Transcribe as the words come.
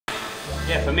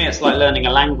Yeah, for me, it's like learning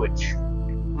a language.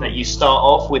 That you start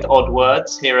off with odd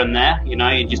words here and there, you know,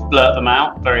 you just blurt them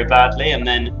out very badly, and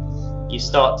then you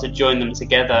start to join them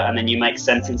together, and then you make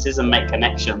sentences and make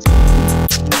connections.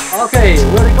 Okay,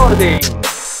 we're recording.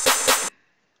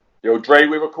 Yo, Dre,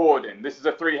 we're recording. This is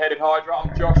a Three-Headed Hydra.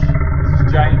 I'm Josh. This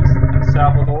is James and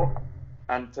Salvador.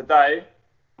 And today,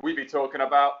 we be talking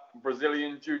about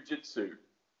Brazilian Jiu-Jitsu.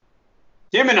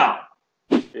 Hear me now.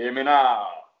 Hear me now.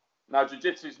 Now,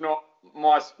 Jiu-Jitsu is not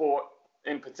my sport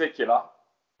in particular,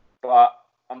 but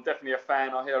I'm definitely a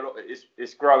fan. I hear a lot.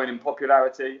 It's growing in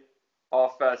popularity. I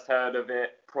first heard of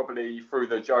it probably through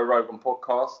the Joe Rogan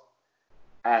podcast,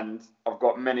 and I've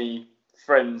got many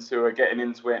friends who are getting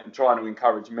into it and trying to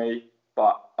encourage me.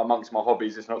 But amongst my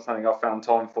hobbies, it's not something I've found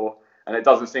time for, and it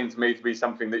doesn't seem to me to be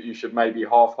something that you should maybe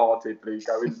half-heartedly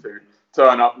go into.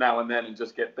 Turn up now and then and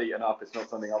just get beaten up. It's not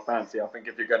something I fancy. I think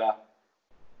if you're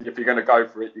gonna go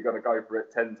for it, you got to go for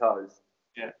it 10 toes.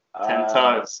 Yeah, 10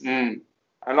 toes.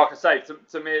 And like I say,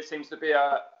 to me, it seems to be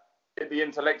the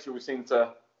intellectuals seem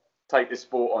to take this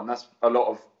sport on. That's a lot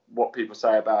of what people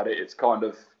say about it. It's kind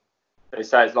of, they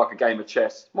say it's like a game of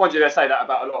chess. Mind you, they say that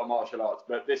about a lot of martial arts,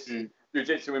 but this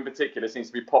Jiu-Jitsu in particular seems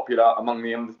to be popular among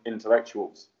the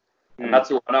intellectuals. And that's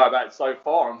all I know about it so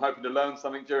far. I'm hoping to learn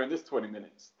something during this 20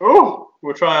 minutes. Oh,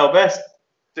 we'll try our best.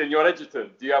 Senor Edgerton,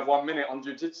 do you have 1 minute on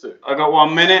Jiu-Jitsu? I got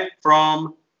 1 minute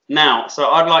from now. So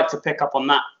I'd like to pick up on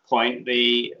that point,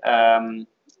 the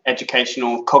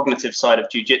educational cognitive side of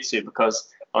Jiu-Jitsu, because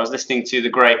I was listening to the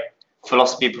great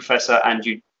philosophy professor and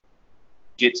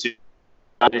Jiu-Jitsu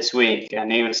this week,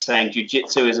 and he was saying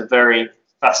Jiu-Jitsu is a very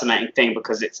fascinating thing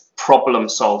because it's problem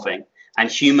solving, and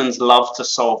humans love to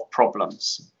solve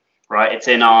problems, right? It's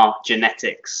in our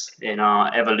genetics, in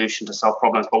our evolution to solve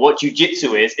problems. But what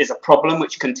Jiu-Jitsu is a problem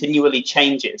which continually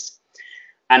changes,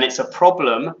 and it's a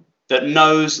problem that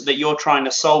knows that you're trying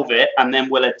to solve it and then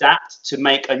will adapt to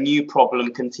make a new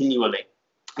problem continually.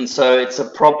 And so it's a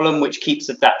problem which keeps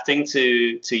adapting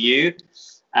to you.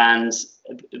 And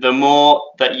the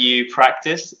more that you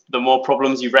practice, the more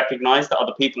problems you recognize that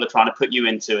other people are trying to put you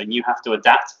into, and you have to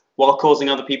adapt while causing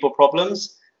other people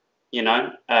problems, you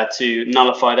know, to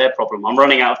nullify their problem. I'm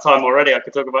running out of time already. I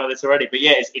could talk about this already. But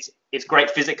yeah, it's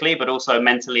great physically, but also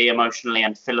mentally, emotionally,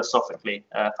 and philosophically.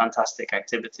 Fantastic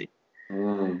activity.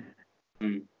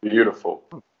 Beautiful.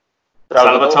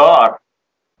 Salvatore.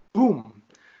 Boom.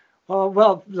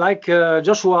 Well, like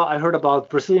Joshua, I heard about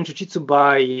Brazilian Jiu-Jitsu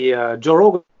by Joe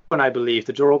Rogan, I believe,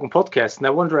 the Joe Rogan podcast. And I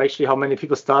wonder actually how many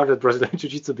people started Brazilian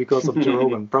Jiu-Jitsu because of Joe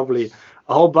Rogan. Probably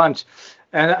a whole bunch.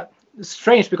 And it's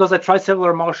strange because I tried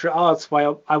several martial arts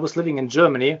while I was living in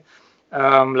Germany,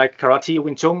 like karate,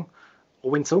 Wing Chun,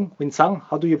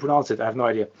 how do you pronounce it? I have no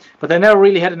idea. But I never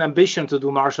really had an ambition to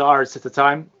do martial arts at the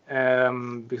time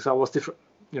because I was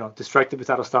distracted with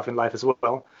other stuff in life as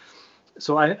well.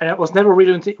 So I was never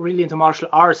really into martial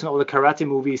arts and all the karate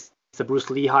movies, the Bruce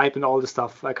Lee hype and all the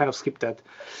stuff. I kind of skipped that.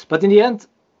 But in the end,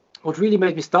 what really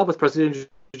made me start with Brazilian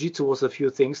Jiu-Jitsu was a few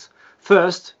things.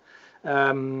 First,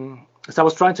 as I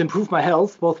was trying to improve my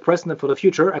health, both present and for the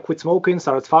future, I quit smoking,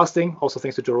 started fasting, also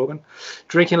thanks to Joe Rogan,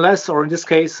 drinking less, or in this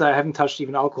case, I haven't touched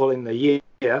even alcohol in a year.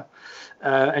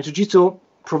 And Jiu-Jitsu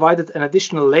provided an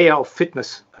additional layer of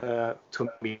fitness to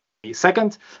me.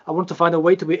 Second, I want to find a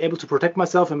way to be able to protect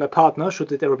myself and my partner,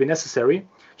 should it ever be necessary,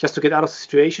 just to get out of the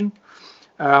situation,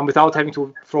 without having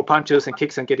to throw punches and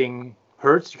kicks and getting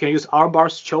hurt. You can use arm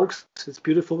bars, chokes. It's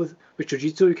beautiful with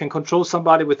Jiu-Jitsu. You can control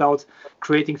somebody without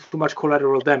creating too much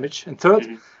collateral damage. And third,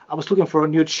 I was looking for a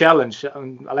new challenge.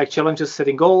 I like challenges,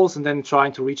 setting goals, and then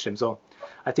trying to reach them. So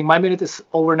I think my minute is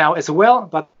over now as well,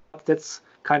 but that's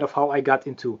kind of how I got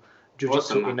into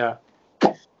Jiu-Jitsu in a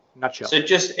nutshell. So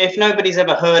just, if nobody's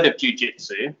ever heard of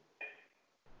Jiu-Jitsu,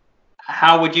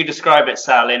 how would you describe it,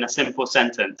 Sal, in a simple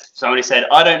sentence? Somebody said,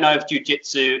 I don't know if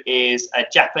Jiu-Jitsu is a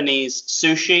Japanese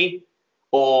sushi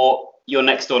or your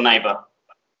next door neighbor.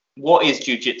 What is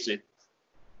Jiu-Jitsu?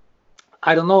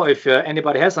 I don't know if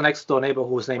anybody has a next door neighbor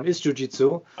whose name is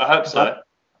Jiu-Jitsu. I hope so.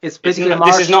 It's basically that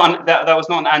was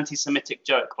not an anti-Semitic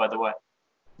joke, by the way.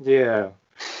 Yeah,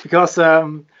 because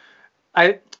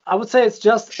I would say it's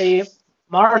just a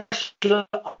martial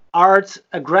art,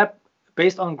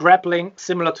 based on grappling,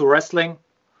 similar to wrestling,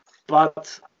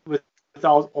 but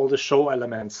without all the show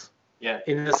elements. Yeah.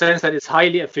 In the sense that it's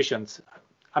highly efficient.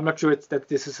 I'm not sure that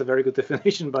this is a very good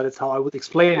definition, but it's how I would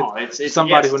explain it to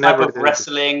somebody who never did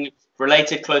wrestling,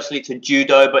 related closely to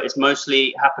judo, but it's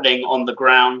mostly happening on the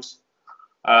ground.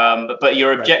 But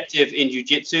your objective in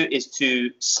Jiu-Jitsu is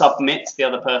to submit the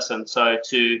other person, so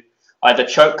to either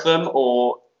choke them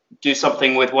or do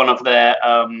something with one of their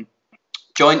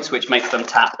joints which makes them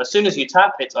tap. As soon as you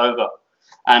tap, it's over.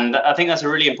 And I think that's a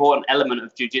really important element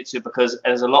of jiu-jitsu because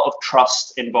there's a lot of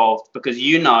trust involved. Because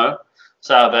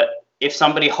so that if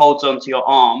somebody holds onto your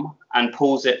arm and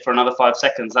pulls it for another 5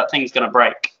 seconds, that thing's going to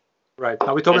break. Right.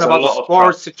 Now we're talking about the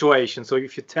sport situation. So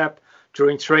if you tap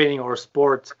during training or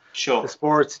sport, the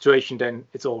sport situation, then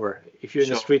it's over. If you're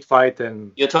in a street fight,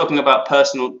 then you're talking about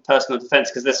personal defense,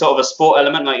 because there's sort of a sport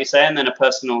element, like you say, and then a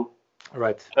personal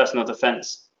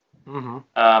defense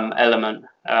element.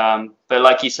 But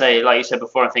like you said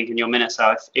before, I think in your minute,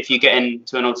 so if you get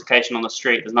into an altercation on the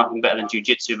street, there's nothing better than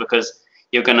jiu-jitsu because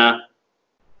you're gonna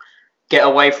get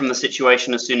away from the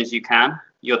situation as soon as you can.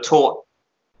 You're told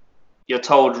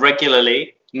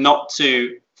regularly not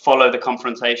to follow the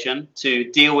confrontation, to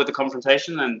deal with the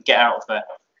confrontation and get out of there.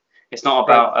 It's not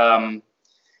about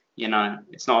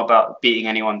it's not about beating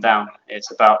anyone down.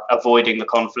 It's about avoiding the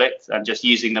conflict and just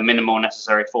using the minimal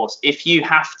necessary force. If you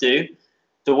have to,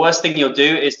 the worst thing you'll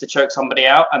do is to choke somebody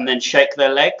out and then shake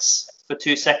their legs for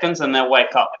 2 seconds and they'll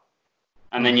wake up.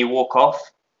 And then you walk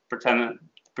off, pretend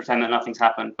that nothing's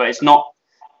happened. But it's not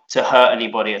to hurt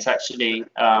anybody. It's actually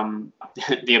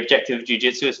the objective of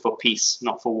jiu-jitsu is for peace,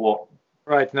 not for war.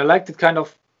 Right, and I like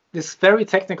this very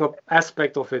technical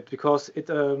aspect of it because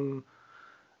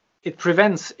it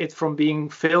prevents it from being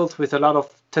filled with a lot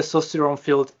of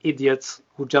testosterone-filled idiots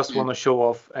who just want to show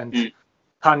off and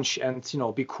punch and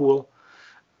be cool.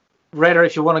 Rather,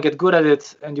 if you want to get good at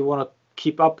it and you want to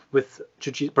keep up with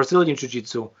Brazilian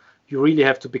Jiu-Jitsu, you really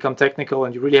have to become technical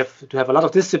and you really have to have a lot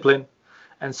of discipline.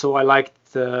 And so I liked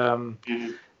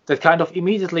that kind of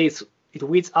immediately it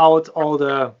weeds out all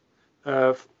the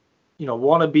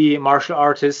wannabe martial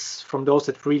artists from those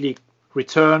that really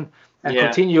return and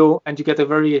continue, and you get a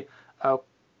very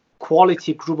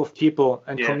quality group of people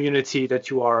and community that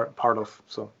you are part of.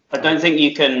 So I don't think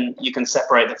you can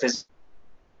separate the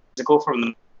physical from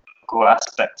the mental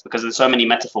aspect because there's so many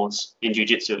metaphors in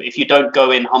jiu-jitsu. If you don't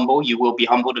go in humble, you will be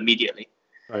humbled immediately.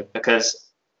 Right. Because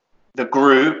the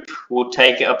group will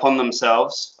take it upon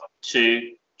themselves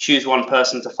to choose one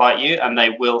person to fight you, and they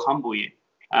will humble you.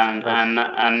 And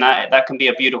that can be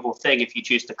a beautiful thing if you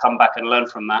choose to come back and learn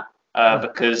from that,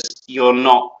 because you're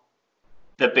not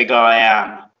the big I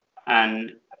am.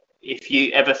 And if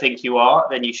you ever think you are,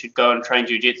 then you should go and train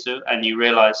jiu-jitsu, and you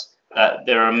realize that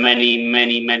there are many,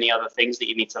 many, many other things that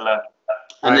you need to learn.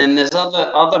 And then there's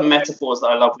other metaphors that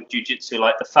I love with jiu-jitsu,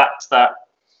 like the fact that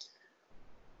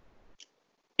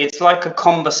it's like a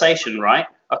conversation, right?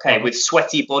 Okay, with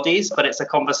sweaty bodies, but it's a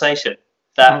conversation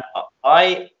that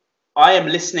I am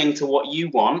listening to what you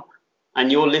want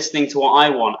and you're listening to what I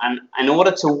want. And in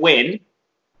order to win,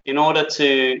 in order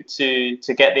to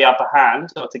get the upper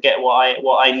hand or to get what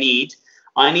I need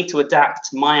to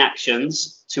adapt my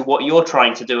actions to what you're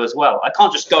trying to do as well. I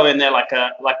can't just go in there like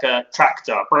a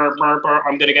tractor. Burr, burr, burr,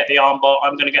 I'm going to get the armbar.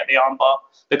 I'm going to get the armbar,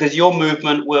 because your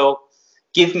movement will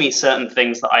give me certain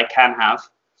things that I can have.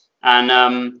 And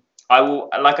I will,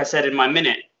 like I said in my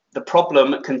minute, the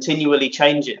problem continually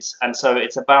changes. And so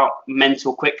it's about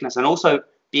mental quickness and also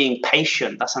being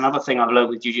patient. That's another thing I've learned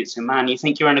with jiu-jitsu. Man, you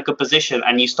think you're in a good position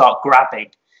and you start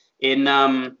grabbing. In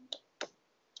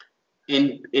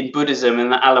Buddhism, in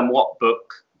the Alan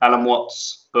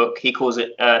Watts book, he calls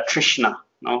it Trishna,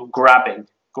 grabbing.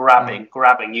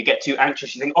 You get too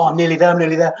anxious, you think, oh, I'm nearly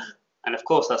there. And of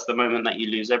course, that's the moment that you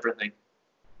lose everything.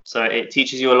 So it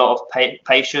teaches you a lot of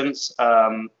patience,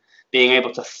 being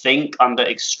able to think under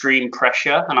extreme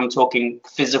pressure. And I'm talking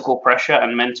physical pressure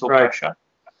and mental pressure.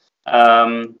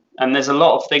 And there's a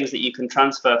lot of things that you can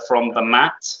transfer from the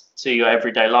mat to your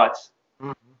everyday life.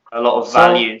 A lot of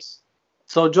values.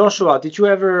 So Joshua, did you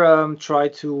ever try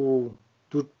to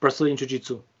do Brazilian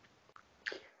Jiu-Jitsu?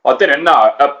 I didn't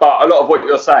know, but a lot of what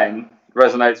you're saying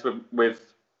resonates with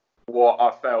what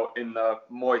I felt in the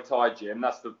Muay Thai gym.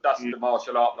 That's the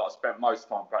martial art that I spent most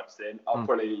time practicing.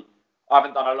 I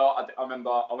haven't done a lot. I remember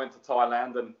I went to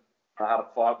Thailand and I had a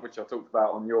fight, which I talked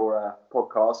about on your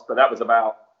podcast, but that was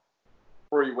about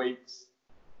 3 weeks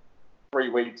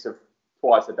of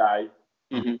twice a day.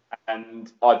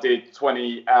 And I did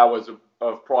 20 hours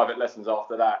of private lessons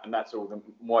after that, and that's all the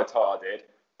Muay Thai I did.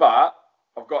 But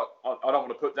I don't want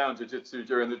to put down Jiu-Jitsu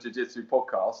during the Jiu-Jitsu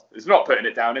podcast. It's not putting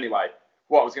it down anyway.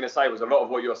 What I was going to say was a lot of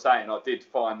what you're saying, I did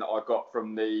find that I got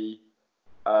from the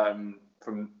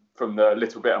from the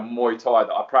little bit of Muay Thai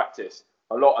that I practiced.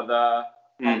 A lot of the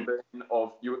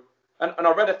of you, and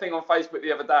I read a thing on Facebook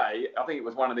the other day. I think it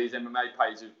was one of these MMA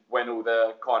pages when all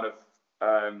the kind of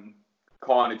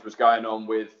carnage was going on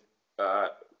with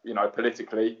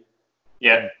politically.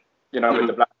 Yeah. With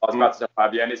the Black Lives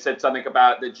Matter, and it said something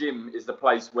about the gym is the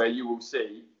place where you will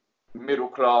see middle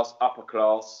class, upper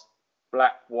class,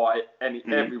 black, white,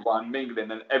 everyone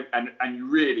mingling, and you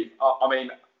really, I mean,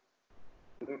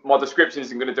 my description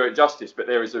isn't going to do it justice, but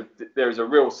there is a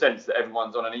real sense that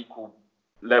everyone's on an equal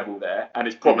level there, and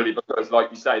it's probably because, like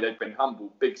you say, they've been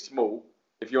humble, big, small.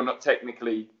 If you're not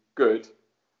technically good,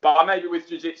 but maybe with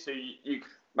jiu-jitsu, you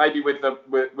maybe with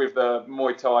the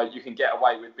Muay Thai, you can get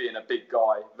away with being a big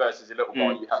guy versus a little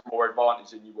guy. You have more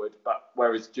advantage than you would. But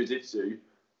whereas jiu-jitsu,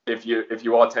 if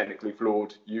you are technically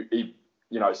flawed, you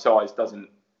know, size doesn't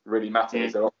really matter.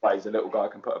 There's a lot of ways a little guy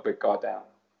can put a big guy down.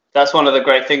 That's one of the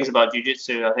great things about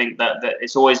jiu-jitsu. I think that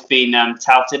it's always been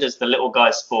touted as the little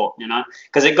guy sport, you know,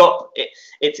 because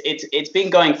it's been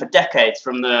going for decades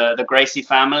from the Gracie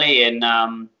family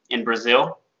in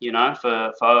Brazil, you know,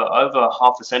 for over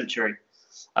half a century.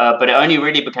 But it only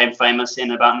really became famous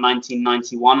in about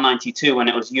 1991, 92 when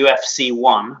it was UFC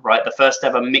 1, right, the first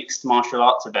ever mixed martial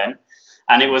arts event.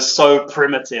 And it was so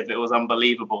primitive, it was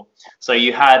unbelievable. So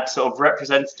you had sort of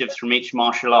representatives from each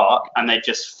martial art, and they'd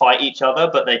just fight each other,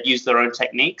 but they'd use their own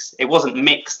techniques. It wasn't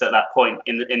mixed at that point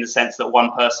in the sense that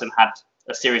one person had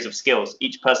a series of skills.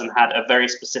 Each person had a very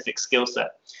specific skill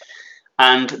set.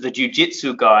 And the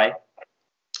jiu-jitsu guy,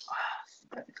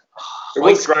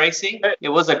 Foyce Gracie? It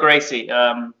was a Gracie.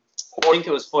 I think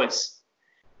it was Foyce.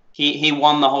 He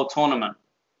won the whole tournament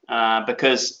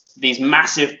because these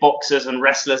massive boxers and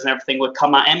wrestlers and everything would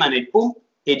come at him, and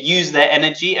he'd use their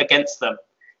energy against them.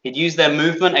 He'd use their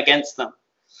movement against them.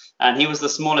 And he was the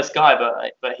smallest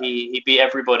guy, but he beat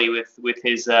everybody with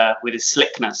his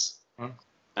slickness.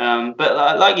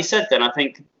 But like you said, then I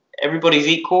think everybody's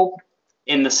equal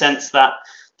in the sense that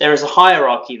there is a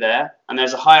hierarchy there, and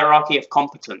there's a hierarchy of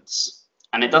competence.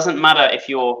 And it doesn't matter if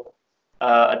you're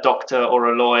a doctor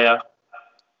or a lawyer.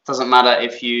 It doesn't matter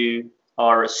if you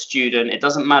are a student. It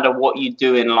doesn't matter what you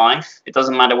do in life. It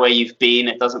doesn't matter where you've been.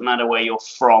 It doesn't matter where you're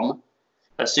from.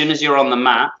 As soon as you're on the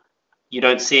mat, you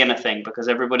don't see anything because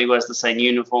everybody wears the same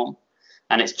uniform,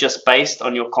 and it's just based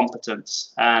on your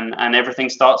competence. And everything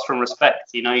starts from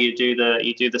respect. You know, you do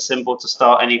the symbol to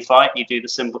start any fight. You do the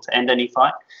symbol to end any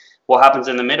fight. What happens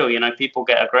in the middle? You know, people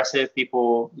get aggressive.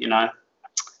 People, you know,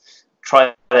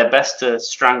 try their best to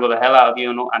strangle the hell out of you,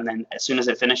 and then as soon as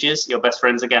it finishes, you're best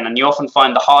friends again. And you often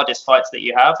find the hardest fights that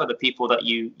you have are the people that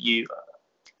you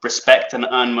respect and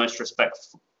earn most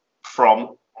respect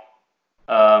from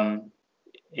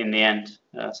in the end.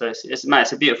 So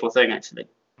it's a beautiful thing, actually.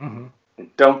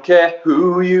 Don't care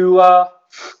who you are,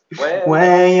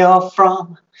 where you're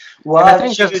from. And I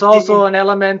think that's also an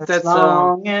element that's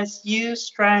long as you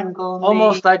strangle me.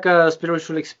 Almost like a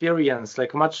spiritual experience,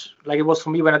 like much like it was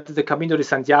for me when I did the Camino de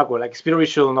Santiago, like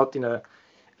spiritual, not in a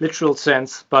literal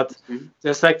sense, but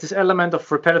there's like this element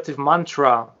of repetitive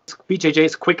mantra. BJJ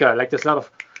is quicker, like there's a lot of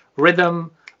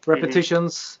rhythm,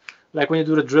 repetitions, like when you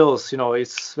do the drills, you know,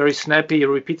 it's very snappy,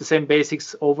 you repeat the same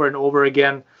basics over and over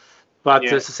again, but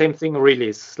it's the same thing really.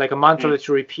 It's like a mantra that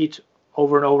you repeat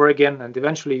over and over again, and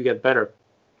eventually you get better.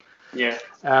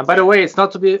 By the way, it's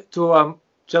not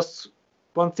just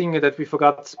one thing that we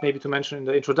forgot maybe to mention in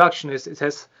the introduction is it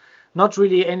has not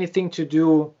really anything to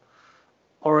do,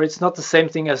 or it's not the same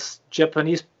thing as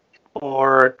Japanese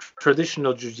or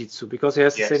traditional jiu-jitsu, because it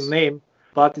has the same name,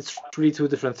 but it's really two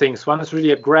different things. One is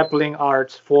really a grappling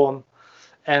art form,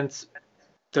 and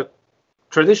the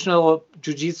traditional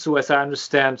jiu-jitsu, as I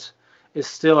understand, is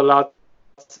still a lot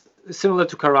similar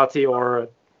to karate, or,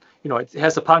 you know, it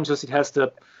has the punches, it has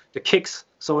the kicks,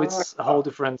 so it's a whole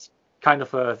different kind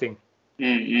of a thing.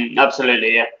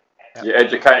 Absolutely, yeah. You're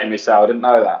educating me, Sal. I didn't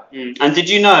know that. And did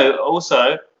you know,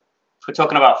 also, if we're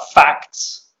talking about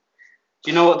facts,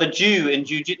 do you know what the Jiu in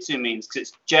Jiu-Jitsu means? Because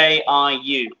it's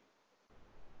J-I-U.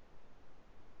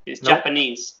 It's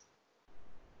Japanese.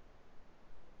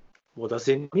 What does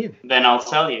it mean? Then I'll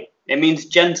tell you. It means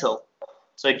gentle.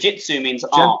 So Jitsu means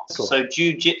art. So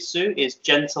Jiu-Jitsu is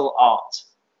gentle art.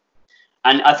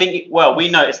 And I think, well, we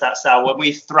noticed that, Sal, when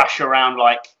we thrash around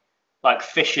like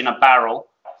fish in a barrel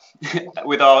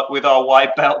with our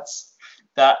white belts.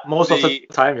 That most of the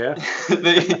time, yeah.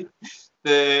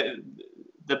 the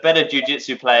better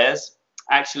jiu-jitsu players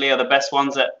actually are the best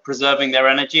ones at preserving their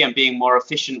energy and being more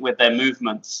efficient with their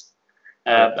movements.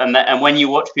 And when you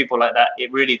watch people like that,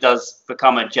 it really does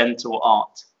become a gentle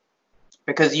art,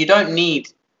 because you don't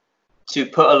need to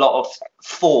put a lot of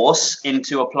force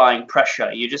into applying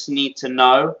pressure. You just need to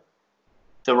know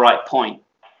the right point.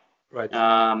 Right.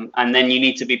 And then you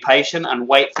need to be patient and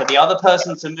wait for the other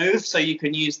person to move so you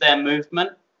can use their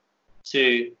movement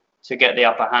to get the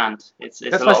upper hand. It's a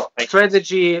lot of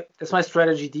strategy. That's my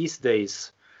strategy these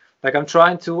days. Like, I'm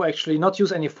trying to actually not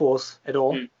use any force at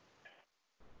all.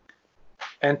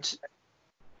 And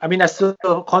I mean, I still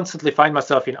constantly find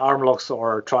myself in arm locks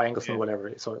or triangles and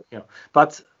whatever. So,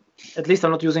 but at least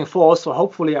I'm not using force. So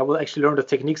hopefully I will actually learn the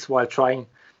techniques while trying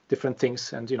different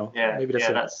things. And, maybe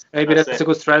that's a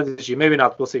good strategy. Maybe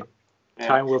not. We'll see. Yeah.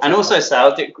 Time will and also,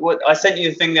 Sal, I sent you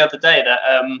the thing the other day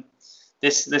that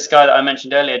this guy that I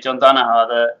mentioned earlier, John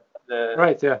Danaher,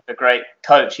 the great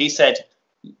coach, he said,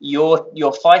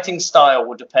 your fighting style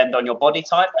will depend on your body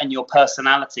type and your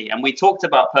personality. And we talked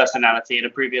about personality in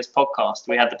a previous podcast.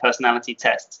 We had the personality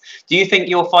tests. Do you think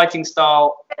your fighting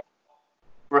style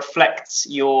reflects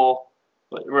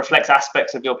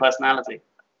aspects of your personality?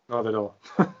 Not at all.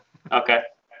 Okay.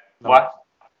 No.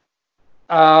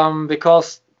 Why?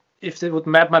 Because if it would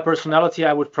map my personality,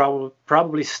 I would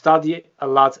probably study a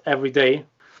lot every day,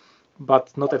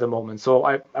 but not at the moment. So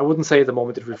I wouldn't say at the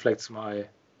moment it reflects my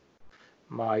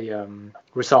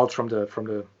results from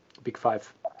the Big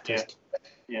Five test.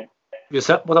 Yeah.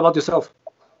 Yourself? What about yourself?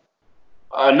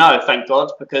 No, thank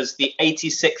God, because the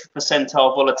 86th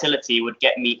percentile volatility would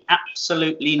get me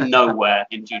absolutely nowhere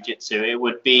in jiu-jitsu. It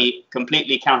would be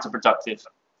completely counterproductive.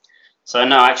 So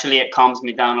no, actually it calms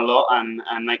me down a lot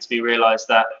and makes me realize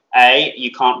that A,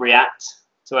 you can't react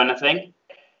to anything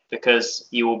because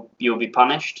you'll be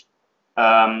punished.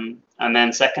 And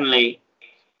then secondly,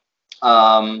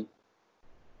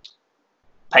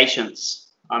 patience.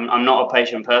 I'm not a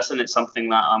patient person. It's something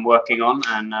that I'm working on,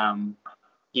 and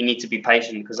you need to be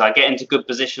patient because I get into good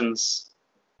positions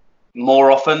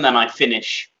more often than I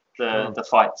finish the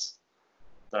fights.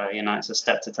 So, it's a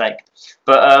step to take.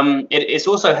 But it's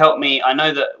also helped me. I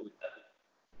know that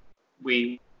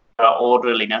we are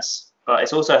orderliness, but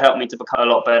it's also helped me to become a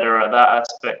lot better at that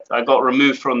aspect. I got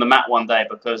removed from the mat one day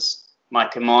because my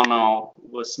kimono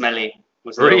was smelly.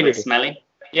 Was a little bit smelly.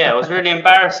 Yeah, it was really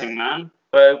embarrassing, man.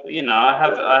 But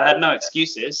I had no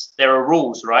excuses. There are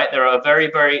rules, right? There are very,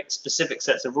 very specific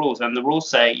sets of rules, and the rules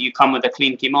say you come with a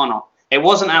clean kimono. It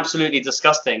wasn't absolutely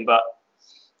disgusting, but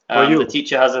the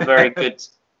teacher has a very good.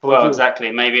 Well,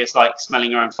 exactly. Maybe it's like smelling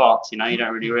your own farts. You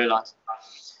don't really realize.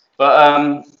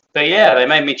 But yeah, they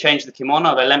made me change the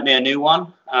kimono. They lent me a new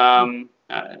one. I've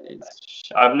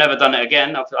never done it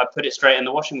again. I put it straight in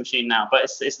the washing machine now. But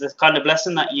it's the kind of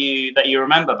lesson that you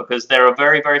remember because there are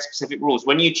very, very specific rules.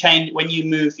 When you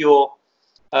move your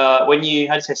how do you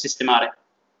say systematic?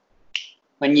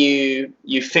 When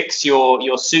you fix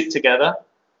your suit together,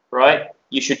 right?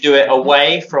 You should do it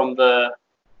away from the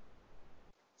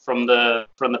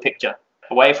picture.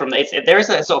 Away from there is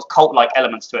a sort of cult-like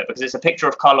elements to it because it's a picture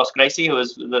of Carlos Gracie, who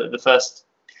was the first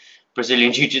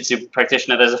Brazilian Jiu-Jitsu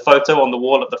practitioner. There's a photo on the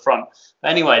wall at the front.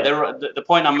 Anyway, the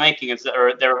point I'm making is that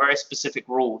there are very specific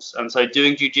rules, and so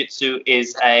doing Jiu-Jitsu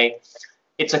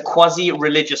it's a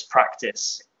quasi-religious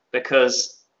practice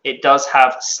because it does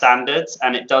have standards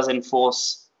and it does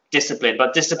enforce discipline,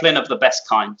 but discipline of the best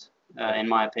kind, in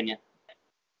my opinion.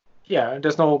 Yeah,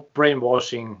 there's no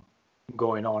brainwashing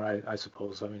going on, I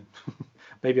suppose. I mean,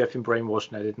 maybe I've been brainwashed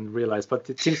and I didn't realize, but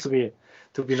it seems to be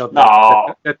not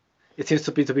that it seems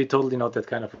to be totally not that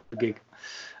kind of a gig.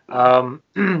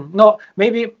 No,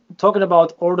 maybe talking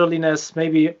about orderliness,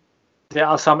 maybe there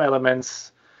are some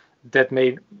elements that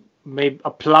may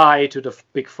apply to the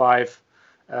Big Five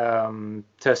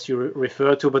test you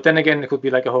refer to, but then again, it could be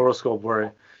like a horoscope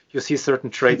where you see certain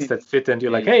traits that fit and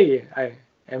you're like, hey, I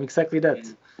am exactly that.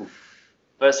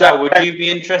 But so, would you be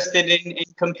interested in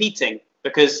competing?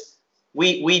 Because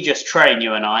we just train,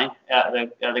 you and I, at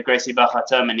the Gracie Barra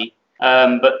Termini.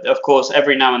 But of course,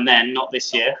 every now and then, not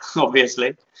this year,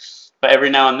 obviously, but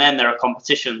every now and then there are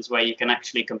competitions where you can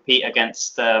actually compete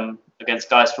against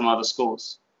guys from other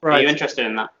schools. Right. Are you interested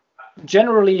in that?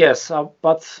 Generally, yes,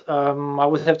 but I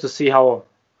would have to see how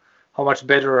much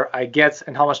better I get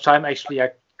and how much time actually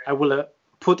I will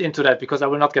put into that, because I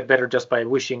will not get better just by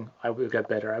wishing I will get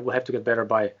better. I will have to get better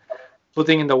by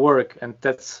putting in the work, and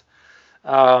that's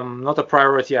not a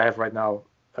priority I have right now.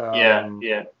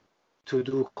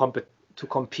 To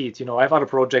compete, I have other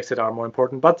projects that are more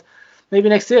important, but maybe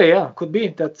next year, could be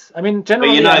that. I mean,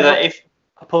 generally, but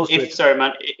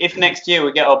if next year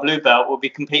we get our blue belt, we'll be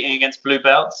competing against blue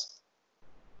belts.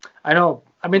 I know.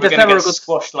 I mean, there's never a good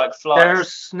squashed like flies.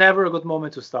 There's never a good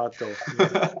moment to start, though.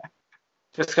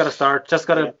 Just gotta start. Just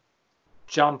gotta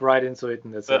jump right into it,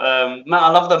 and that's it. Matt, I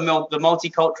love the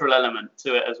multicultural element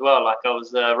to it as well. Like I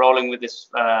was rolling with this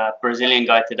Brazilian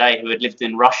guy today who had lived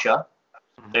in Russia.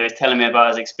 So he was telling me about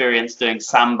his experience doing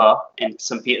samba in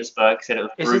St. Petersburg. He said it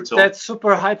was brutal. Is it that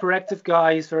super hyperactive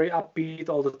guy? He's very upbeat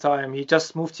all the time. He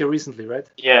just moved here recently, right?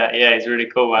 Yeah, he's really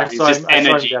cool, man. He's just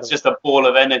energy. It's just a ball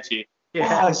of energy.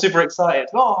 Yeah, I'm super excited.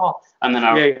 And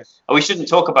then we shouldn't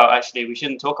talk about,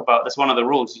 that's one of the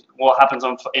rules. What happens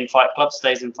in Fight Club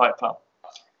stays in Fight Club.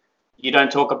 you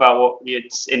don't talk about what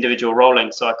it's individual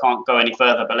rolling, so I can't go any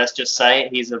further. But let's just say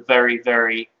he's a very,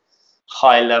 very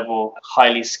high level,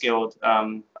 highly skilled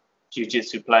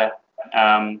jiu-jitsu player.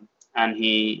 And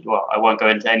I won't go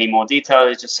into any more detail.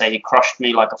 Let's just say he crushed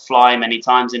me like a fly many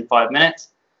times in 5 minutes.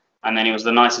 And then he was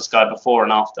the nicest guy before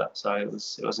and after. So it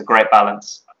was a great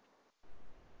balance.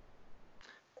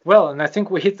 Well, and I think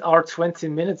we hit our 20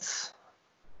 minutes.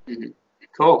 Mm-hmm.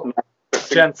 Cool.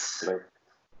 Gents.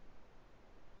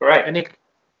 Great.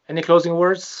 Any closing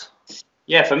words?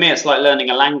 Yeah, for me, it's like learning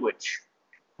a language.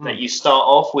 That you start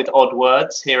off with odd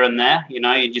words here and there. You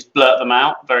know, you just blurt them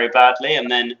out very badly, and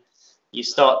then you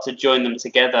start to join them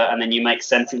together, and then you make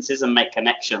sentences and make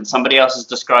connections. Somebody else has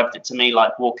described it to me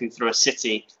like walking through a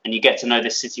city, and you get to know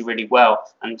this city really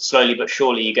well, and slowly but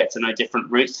surely you get to know different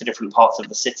routes to different parts of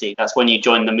the city. That's when you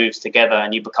join the moves together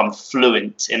and you become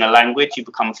fluent in a language. You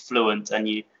become fluent, and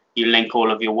you link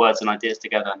all of your words and ideas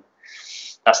together.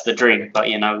 That's the dream, but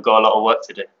you know, we've got a lot of work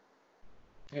to do.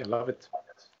 Yeah, love it.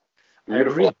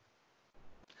 Beautiful. I agree.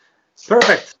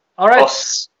 Perfect. All right.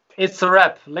 Boss. It's a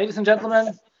wrap. Ladies and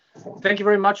gentlemen, thank you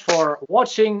very much for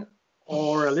watching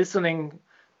or listening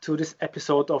to this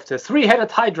episode of the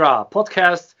Three-Headed Hydra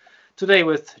podcast. Today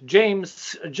with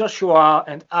James, Joshua,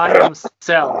 and I am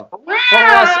Cell. Follow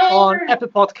us on Apple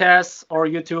Podcasts or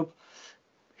YouTube.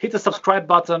 Hit the subscribe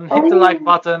button, hit the like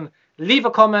button, leave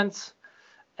a comment,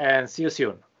 and see you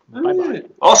soon. Bye-bye.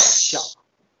 Ciao.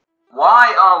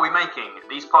 Why are we making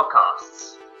these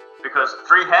podcasts? Because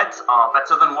 3 heads are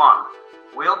better than 1.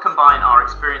 We'll combine our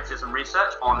experiences and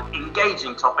research on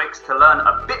engaging topics to learn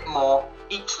a bit more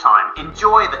each time,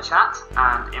 enjoy the chat,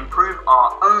 and improve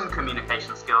our own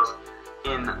communication skills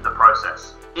in the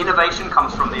process. Innovation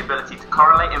comes from the ability to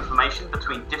correlate information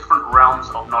between different realms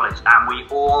of knowledge, and we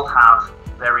all have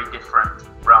very different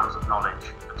realms of knowledge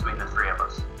between the 3 of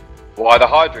us. Why the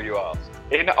Hydra, you ask?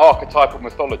 In archetypal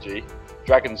mythology,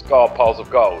 dragons guard piles of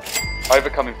gold.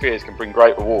 Overcoming fears can bring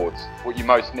great rewards. What you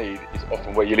most need is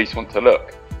often where you least want to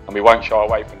look, and we won't shy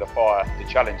away from the fire to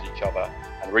challenge each other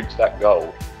and reach that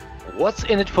goal. What's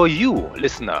in it for you,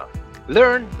 listener?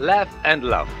 Learn, laugh, and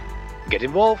love. Get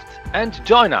involved and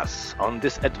join us on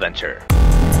this adventure.